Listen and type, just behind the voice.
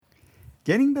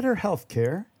Getting Better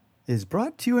Healthcare is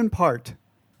brought to you in part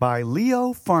by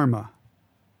Leo Pharma.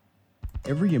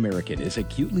 Every American is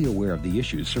acutely aware of the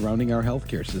issues surrounding our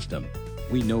healthcare system.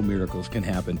 We know miracles can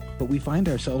happen, but we find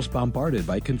ourselves bombarded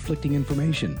by conflicting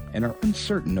information and are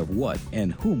uncertain of what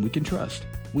and whom we can trust.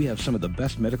 We have some of the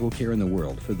best medical care in the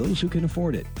world for those who can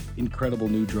afford it. Incredible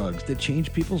new drugs that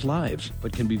change people's lives,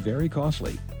 but can be very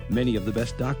costly. Many of the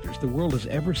best doctors the world has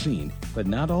ever seen, but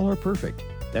not all are perfect.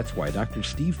 That's why Dr.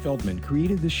 Steve Feldman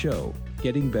created the show,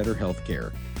 Getting Better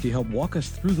Healthcare, to help walk us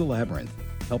through the labyrinth,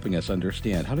 helping us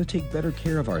understand how to take better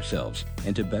care of ourselves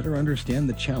and to better understand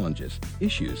the challenges,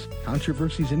 issues,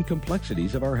 controversies, and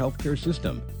complexities of our healthcare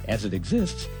system as it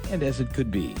exists and as it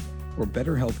could be. For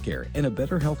better healthcare and a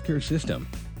better healthcare system,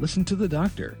 listen to the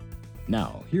doctor.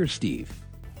 Now, here's Steve.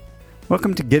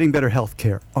 Welcome to Getting Better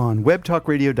Healthcare on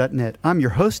webtalkradio.net. I'm your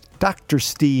host, Dr.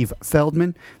 Steve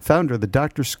Feldman, founder of the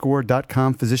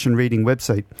doctorscore.com physician rating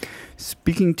website.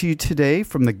 Speaking to you today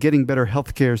from the Getting Better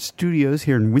Healthcare studios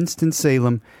here in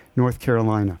Winston-Salem, North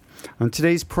Carolina. On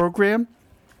today's program,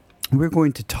 we're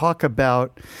going to talk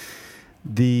about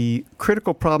the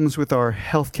critical problems with our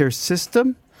healthcare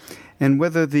system and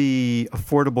whether the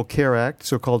Affordable Care Act,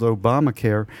 so-called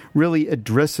Obamacare, really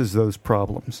addresses those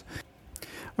problems.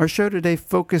 Our show today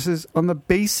focuses on the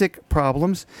basic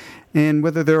problems and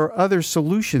whether there are other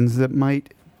solutions that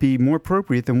might be more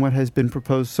appropriate than what has been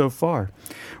proposed so far.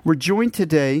 We're joined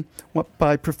today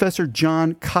by Professor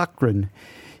John Cochrane.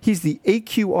 He's the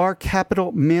AQR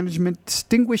Capital Management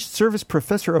Distinguished Service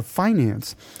Professor of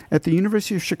Finance at the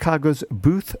University of Chicago's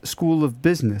Booth School of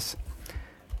Business.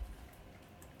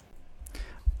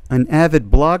 An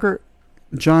avid blogger,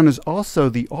 John is also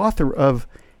the author of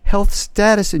Health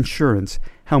Status Insurance,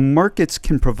 How Markets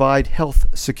Can Provide Health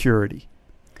Security.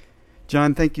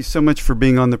 John, thank you so much for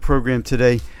being on the program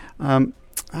today. I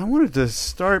wanted to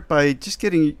start by just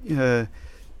getting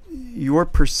your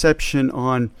perception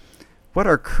on what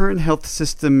our current health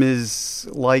system is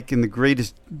like in the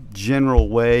greatest general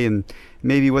way, and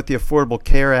maybe what the Affordable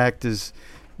Care Act does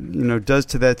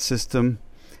to that system,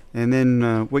 and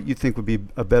then what you think would be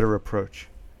a better approach.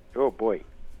 Oh, boy.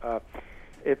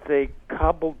 It's a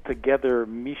cobbled together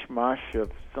mishmash of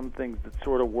some things that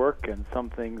sort of work and some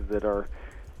things that are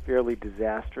fairly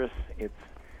disastrous. It's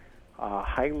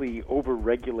highly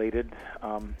overregulated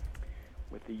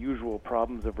with the usual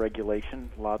problems of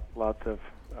regulation. Lots of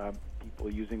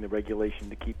people using the regulation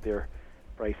to keep their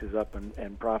prices up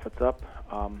and profits up.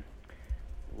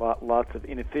 Lots of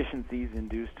inefficiencies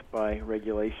induced by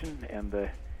regulation, and the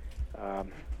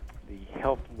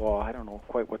health law, I don't know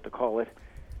quite what to call it,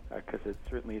 because it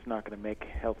certainly is not going to make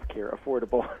health care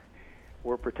affordable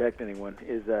or protect anyone,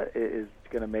 is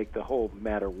going to make the whole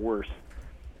matter worse.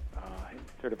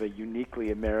 It's sort of a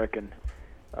uniquely American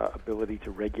ability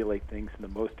to regulate things in the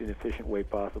most inefficient way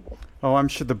possible. Oh, I'm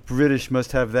sure the British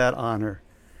must have that honor.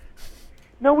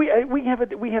 No, we have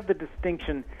the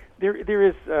distinction. There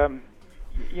is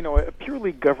a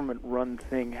purely government-run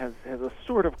thing has a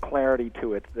sort of clarity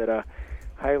to it that a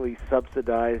highly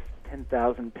subsidized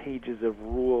 10,000 pages of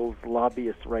rules,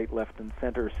 lobbyists right, left, and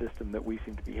center system that we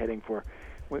seem to be heading for.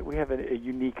 We have a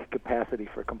unique capacity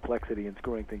for complexity and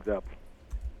screwing things up.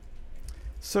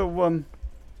 So,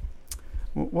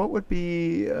 what would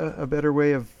be a better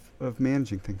way of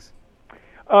managing things?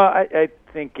 I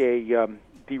think a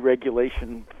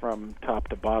deregulation from top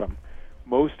to bottom.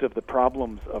 Most of the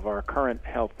problems of our current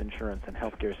health insurance and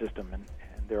healthcare system, and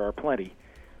there are plenty,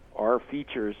 are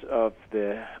features of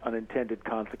the unintended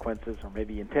consequences or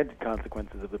maybe intended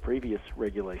consequences of the previous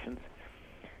regulations.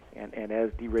 And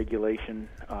as deregulation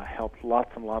helps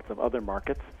lots and lots of other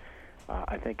markets,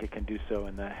 I think it can do so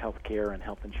in the healthcare and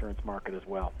health insurance market as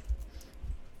well.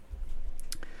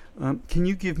 Can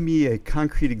you give me a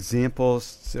concrete example,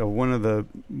 one of the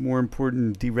more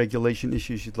important deregulation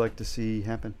issues you'd like to see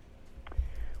happen?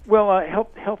 Well,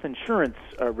 health insurance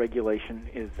regulation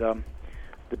is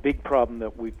the big problem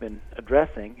that we've been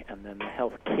addressing, and then the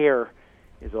health care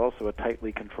is also a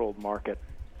tightly controlled market.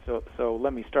 So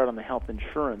let me start on the health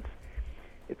insurance.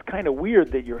 It's kind of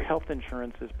weird that your health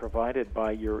insurance is provided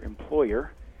by your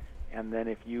employer, and then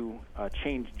if you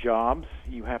change jobs,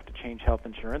 you have to change health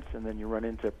insurance, and then you run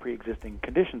into pre-existing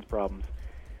conditions problems.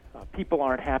 People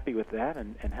aren't happy with that,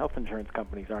 and health insurance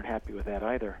companies aren't happy with that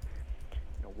either.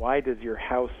 Why does your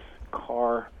house,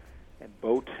 car, and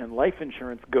boat and life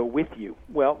insurance go with you?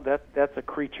 Well, that's a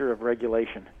creature of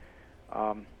regulation.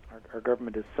 Our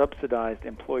government has subsidized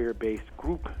employer-based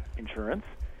group insurance,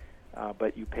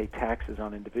 but you pay taxes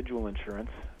on individual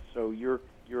insurance. So your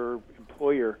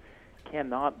employer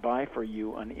cannot buy for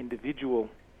you an individual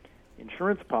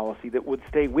insurance policy that would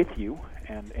stay with you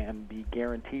and be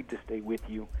guaranteed to stay with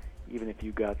you even if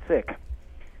you got sick.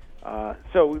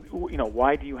 So,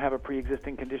 why do you have a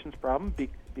pre-existing conditions problem?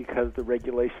 Because the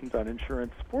regulations on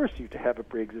insurance force you to have a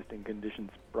pre-existing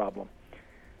conditions problem.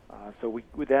 That's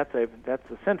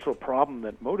the central problem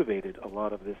that motivated a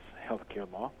lot of this healthcare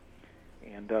law.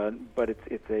 But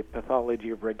it's a pathology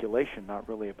of regulation, not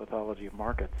really a pathology of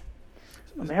markets.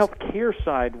 On the healthcare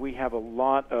side, we have a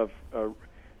lot of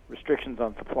restrictions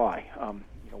on supply.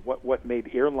 What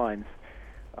made airlines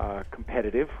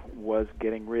competitive was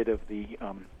getting rid of the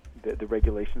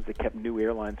regulations that kept new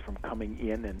airlines from coming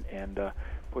in and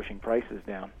pushing prices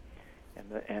down.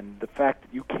 And the fact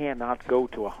that you cannot go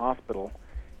to a hospital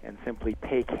and simply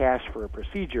pay cash for a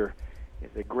procedure is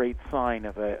a great sign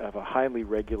of a highly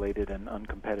regulated and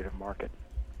uncompetitive market.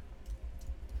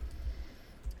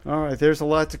 All right, there's a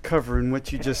lot to cover in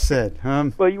what you just said.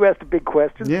 Well, you asked a big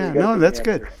question. Yeah, so no, that's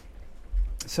good.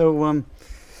 So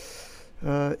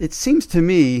it seems to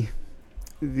me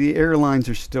the airlines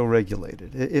are still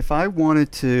regulated. If I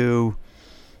wanted to,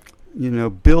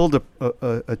 build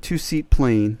a two-seat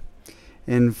plane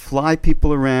and fly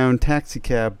people around taxi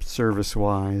cab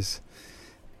service-wise,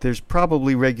 there's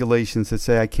probably regulations that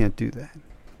say I can't do that.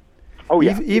 Oh,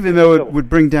 yeah. Even though it would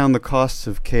bring down the costs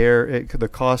of care, the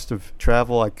cost of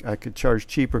travel, I could charge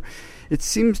cheaper. It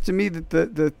seems to me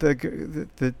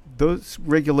that those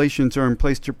regulations are in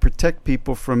place to protect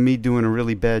people from me doing a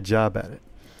really bad job at it.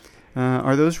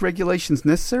 Are those regulations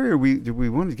necessary, or do we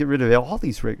want to get rid of all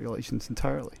these regulations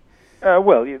entirely?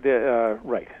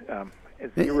 Right.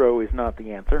 Zero is not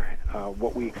the answer.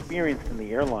 What we experienced in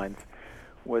the airlines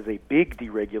was a big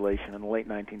deregulation in the late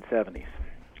 1970s,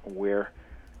 where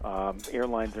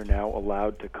airlines are now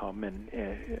allowed to come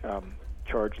and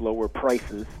charge lower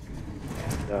prices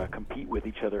and compete with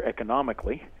each other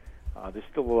economically. There's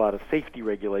still a lot of safety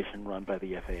regulation run by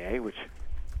the FAA, which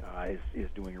is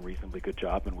doing a reasonably good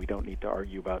job, and we don't need to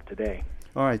argue about today.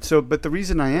 All right. But the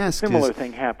reason I ask Similar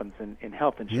thing happens in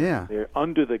health insurance. Yeah. They're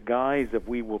under the guise of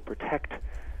we will protect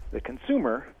the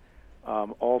consumer.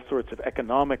 All sorts of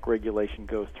economic regulation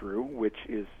goes through, which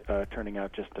is turning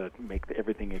out just to make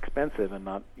everything expensive and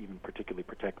not even particularly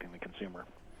protecting the consumer.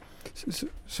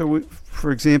 So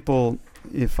for example,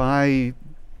 if I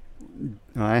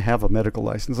have a medical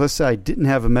license, let's say I didn't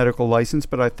have a medical license,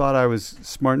 but I thought I was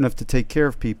smart enough to take care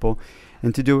of people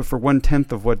and to do it for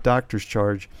 1/10 of what doctors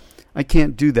charge, I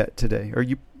can't do that today. Are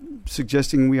you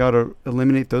suggesting we ought to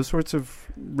eliminate those sorts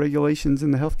of regulations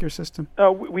in the healthcare system?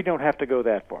 We don't have to go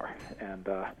that far, and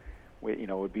it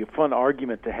would be a fun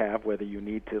argument to have whether you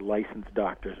need to license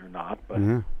doctors or not. But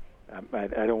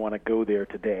I don't want to go there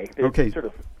today. Okay,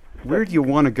 where do you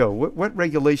want to go? What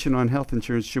regulation on health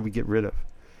insurance should we get rid of?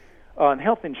 On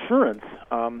health insurance,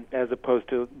 as opposed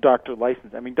to doctor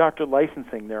licensing. I mean, doctor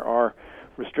licensing, there are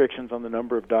restrictions on the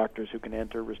number of doctors who can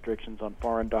enter, restrictions on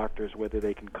foreign doctors, whether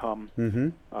they can come,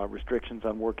 restrictions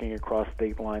on working across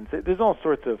state lines. There's all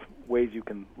sorts of ways you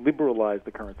can liberalize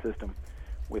the current system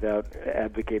without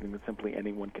advocating that simply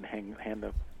anyone can hang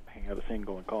out a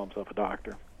single and call himself a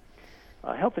doctor.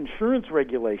 Health insurance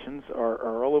regulations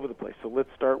are all over the place. So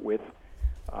let's start with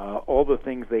all the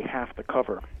things they have to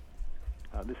cover.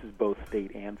 This is both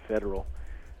state and federal.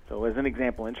 So as an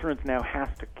example, insurance now has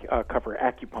to cover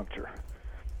acupuncture.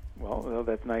 Well,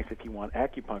 that's nice if you want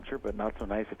acupuncture, but not so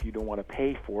nice if you don't want to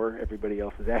pay for everybody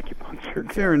else's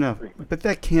acupuncture. Fair enough. But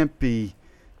that can't be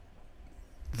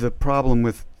the problem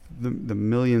with the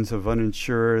millions of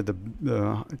uninsured, the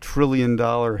 $1 trillion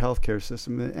healthcare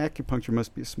system. The acupuncture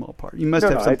must be a small part. You must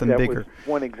have something bigger. That was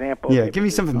one example. Yeah, give me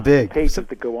something big. Cases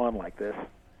that go on like this.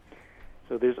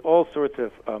 So there's all sorts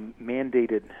of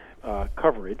mandated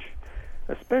coverage,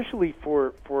 especially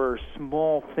for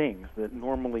small things that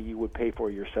normally you would pay for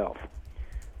yourself.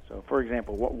 So, for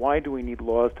example, why do we need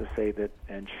laws to say that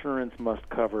insurance must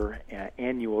cover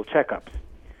annual checkups?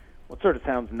 Well, it sort of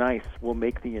sounds nice. We'll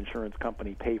make the insurance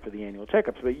company pay for the annual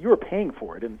checkups, but you're paying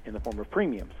for it in the form of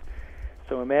premiums.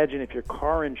 So imagine if your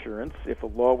car insurance, if a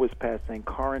law was passed saying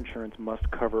car insurance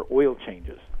must cover oil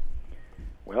changes.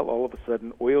 Well, all of a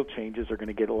sudden, oil changes are going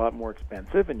to get a lot more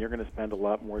expensive, and you're going to spend a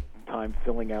lot more time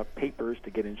filling out papers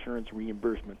to get insurance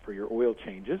reimbursement for your oil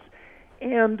changes.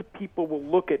 And people will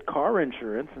look at car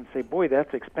insurance and say, boy,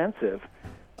 that's expensive,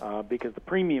 because the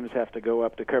premiums have to go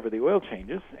up to cover the oil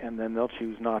changes, and then they'll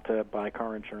choose not to buy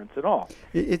car insurance at all.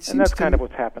 And that's kind of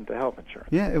what's happened to health insurance.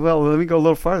 Yeah, well, let me go a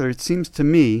little farther. It seems to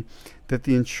me that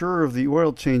the insurer of the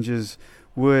oil changes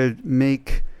would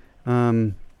make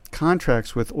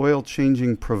contracts with oil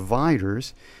changing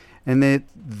providers, and that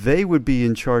they would be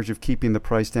in charge of keeping the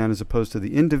price down as opposed to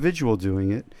the individual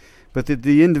doing it. But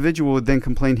the individual would then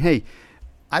complain, hey,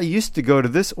 I used to go to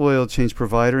this oil change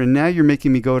provider, and now you're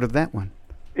making me go to that one.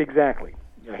 Exactly.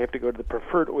 I have to go to the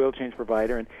preferred oil change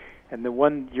provider, and the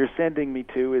one you're sending me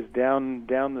to is down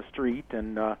the street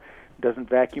and doesn't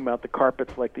vacuum out the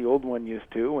carpets like the old one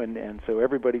used to, and so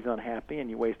everybody's unhappy, and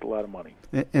you waste a lot of money.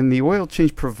 And the oil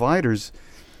change providers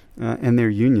and their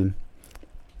union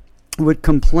would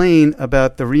complain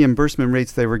about the reimbursement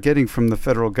rates they were getting from the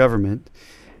federal government,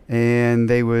 and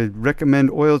they would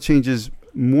recommend oil changes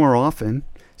more often,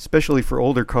 especially for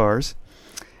older cars,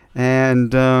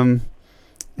 and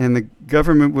the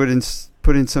government would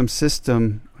put in some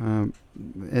system,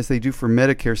 as they do for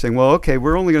Medicare, saying, well, okay,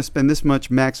 we're only going to spend this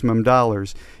much maximum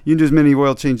dollars. You can do as many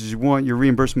oil changes as you want, your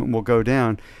reimbursement will go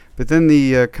down. But then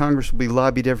the Congress will be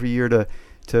lobbied every year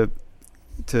to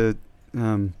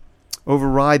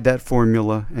override that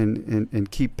formula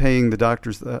and keep paying the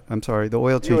doctors, the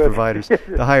oil change providers,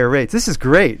 the higher rates. This is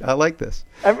great. I like this.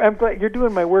 I'm glad you're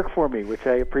doing my work for me, which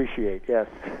I appreciate, yes.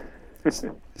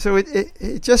 So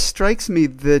it just strikes me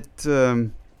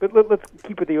that... But let's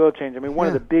keep with the oil change. I mean, one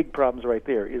of the big problems right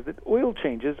there is that oil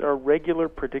changes are regular,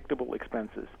 predictable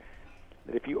expenses.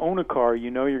 That if you own a car, you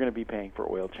know you're going to be paying for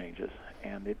oil changes,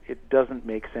 and it doesn't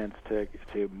make sense to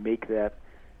make that,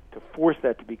 to force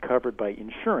that to be covered by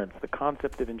insurance. The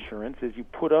concept of insurance is you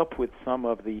put up with some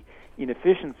of the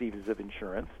inefficiencies of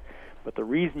insurance, but the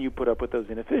reason you put up with those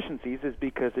inefficiencies is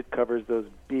because it covers those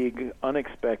big,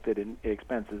 unexpected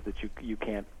expenses that you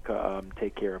can't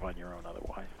take care of on your own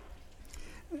otherwise.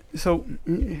 So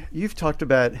you've talked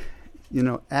about,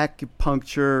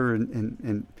 acupuncture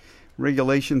and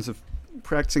regulations of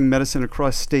practicing medicine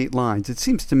across state lines. It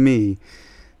seems to me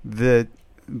that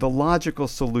the logical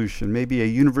solution, maybe a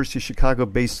University of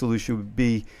Chicago-based solution, would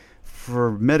be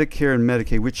for Medicare and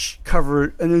Medicaid, which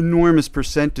cover an enormous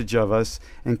percentage of us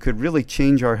and could really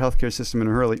change our healthcare system in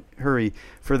a hurry,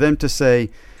 for them to say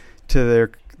to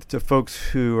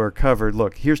folks who are covered,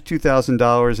 look, here's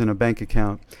 $2,000 in a bank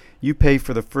account. You pay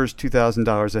for the first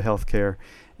 $2,000 of health care,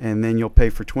 and then you'll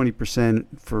pay for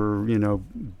 20% for,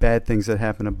 bad things that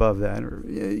happen above that. Or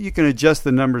you can adjust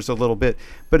the numbers a little bit.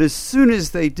 But as soon as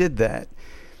they did that,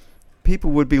 people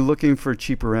would be looking for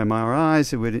cheaper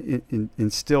MRIs. It would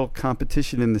instill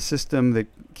competition in the system that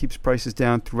keeps prices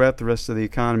down throughout the rest of the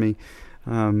economy.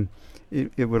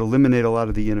 It would eliminate a lot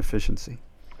of the inefficiency.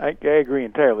 I agree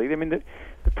entirely. I mean,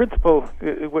 the principle,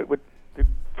 the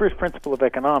first principle of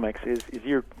economics is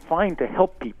you're fine to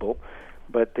help people,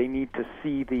 but they need to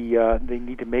see they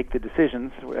need to make the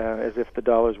decisions as if the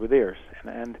dollars were theirs.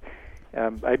 And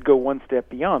I'd go one step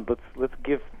beyond. Let's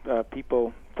give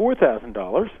people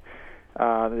 $4,000.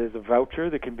 There's a voucher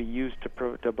that can be used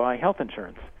to buy health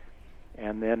insurance,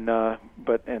 and then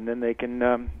then they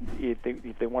can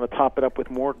if they want to top it up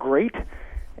with more, great.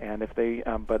 And if they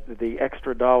but the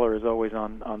extra dollar is always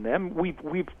on them.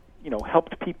 We've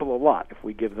helped people a lot.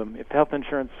 If health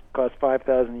insurance costs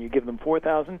 $5,000, you give them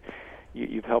 $4,000,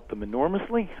 you've helped them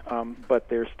enormously. But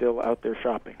they're still out there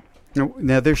shopping.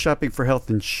 Now they're shopping for health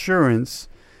insurance,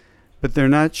 but they're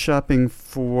not shopping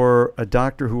for a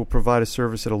doctor who will provide a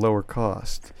service at a lower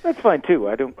cost. That's fine too.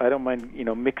 I don't mind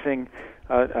mixing.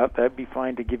 That'd be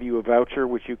fine to give you a voucher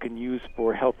which you can use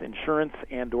for health insurance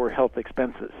and/or health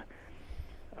expenses.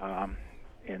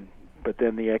 But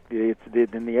then the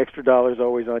extra dollar is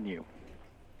always on you.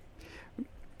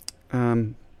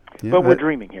 But we're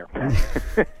dreaming here.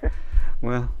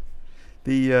 Well,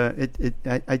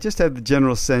 I just have the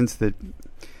general sense that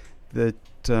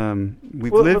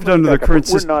we've lived under the current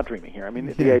system. We're not dreaming here. I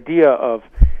mean, the idea of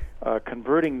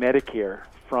converting Medicare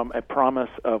from a promise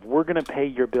of we're going to pay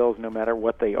your bills no matter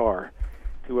what they are,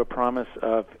 to a promise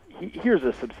of here's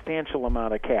a substantial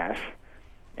amount of cash,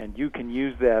 and you can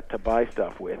use that to buy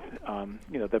stuff with.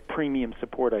 The premium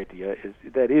support idea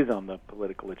is on the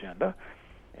political agenda,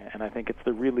 and I think it's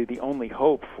really the only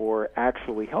hope for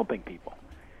actually helping people.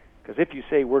 Because if you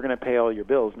say we're going to pay all your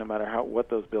bills, no matter what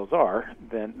those bills are,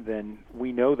 then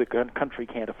we know the country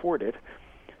can't afford it.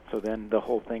 So then the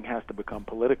whole thing has to become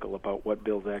political about what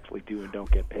bills actually do and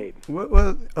don't get paid.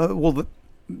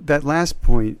 That last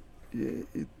point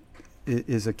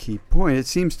is a key point. It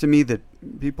seems to me that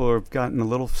people have gotten a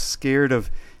little scared of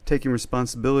taking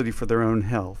responsibility for their own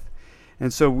health.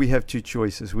 And so we have three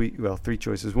choices.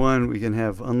 One, we can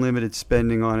have unlimited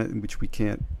spending on it, which we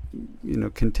can't,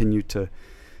 continue to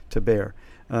bear.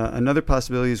 Another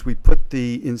possibility is we put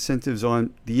the incentives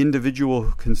on the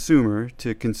individual consumer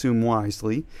to consume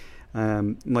wisely,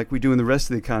 like we do in the rest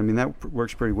of the economy, and that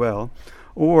works pretty well.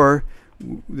 Or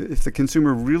if the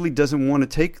consumer really doesn't want to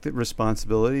take the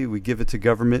responsibility, we give it to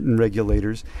government and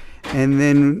regulators, and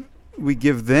then we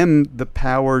give them the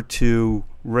power to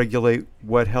regulate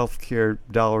what healthcare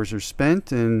dollars are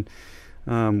spent and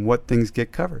what things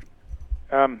get covered.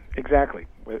 Exactly,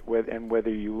 and whether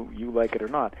you like it or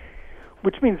not.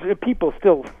 Which means people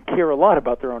still care a lot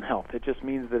about their own health. It just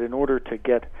means that in order to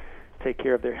take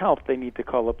care of their health, they need to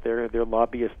call up their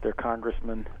lobbyist, their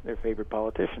congressman, their favorite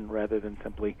politician, rather than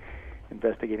simply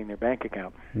investigating their bank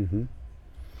account. Mm-hmm.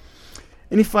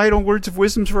 Any final words of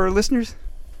wisdom for our listeners?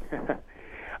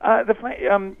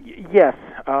 Yes.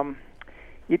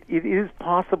 It is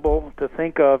possible to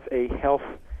think of a health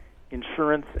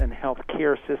insurance and health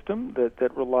care system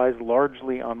that relies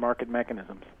largely on market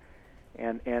mechanisms.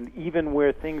 And even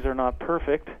where things are not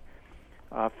perfect,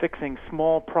 fixing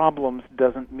small problems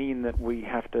doesn't mean that we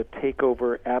have to take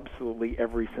over absolutely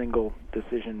every single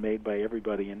decision made by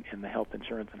everybody in the health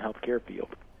insurance and health care field.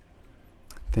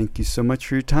 Thank you so much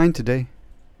for your time today.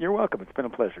 You're welcome. It's been a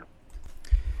pleasure.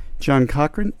 John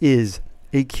Cochran is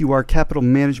AQR Capital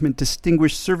Management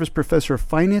Distinguished Service Professor of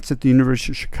Finance at the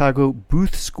University of Chicago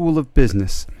Booth School of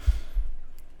Business.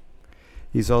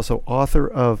 He's also author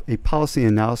of a policy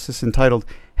analysis entitled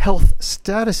Health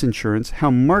Status Insurance, How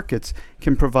Markets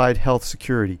Can Provide Health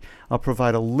Security. I'll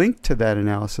provide a link to that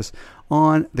analysis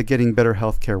on the Getting Better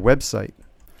Healthcare website.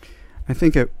 I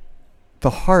think at the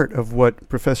heart of what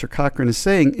Professor Cochran is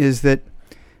saying is that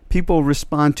people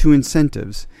respond to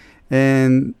incentives,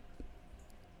 and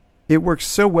it works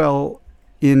so well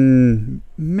in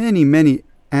many, many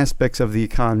aspects of the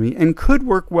economy and could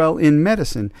work well in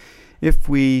medicine if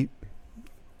we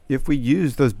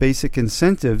use those basic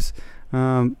incentives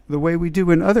the way we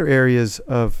do in other areas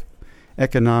of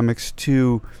economics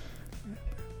to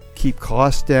keep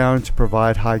costs down, to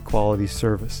provide high-quality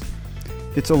service.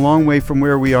 It's a long way from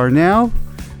where we are now,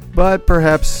 but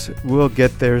perhaps we'll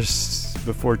get there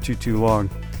before too long.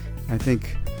 I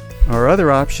think our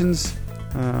other options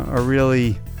are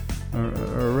really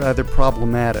rather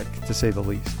problematic, to say the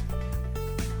least.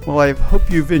 Well, I hope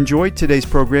you've enjoyed today's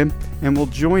program and will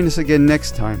join us again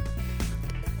next time.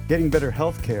 Getting Better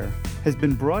Healthcare has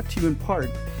been brought to you in part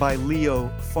by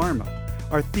Leo Pharma.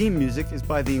 Our theme music is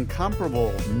by the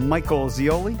incomparable Michael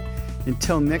Zioli.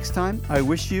 Until next time, I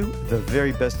wish you the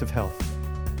very best of health.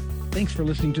 Thanks for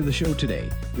listening to the show today.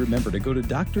 Remember to go to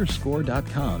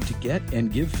DrScore.com to get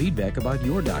and give feedback about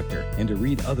your doctor and to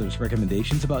read others'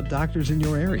 recommendations about doctors in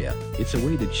your area. It's a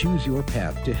way to choose your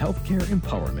path to healthcare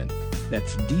empowerment.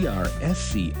 That's DrScore.com,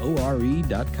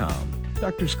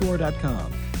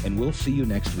 DrScore.com. And we'll see you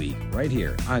next week right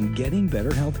here on Getting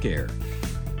Better Healthcare.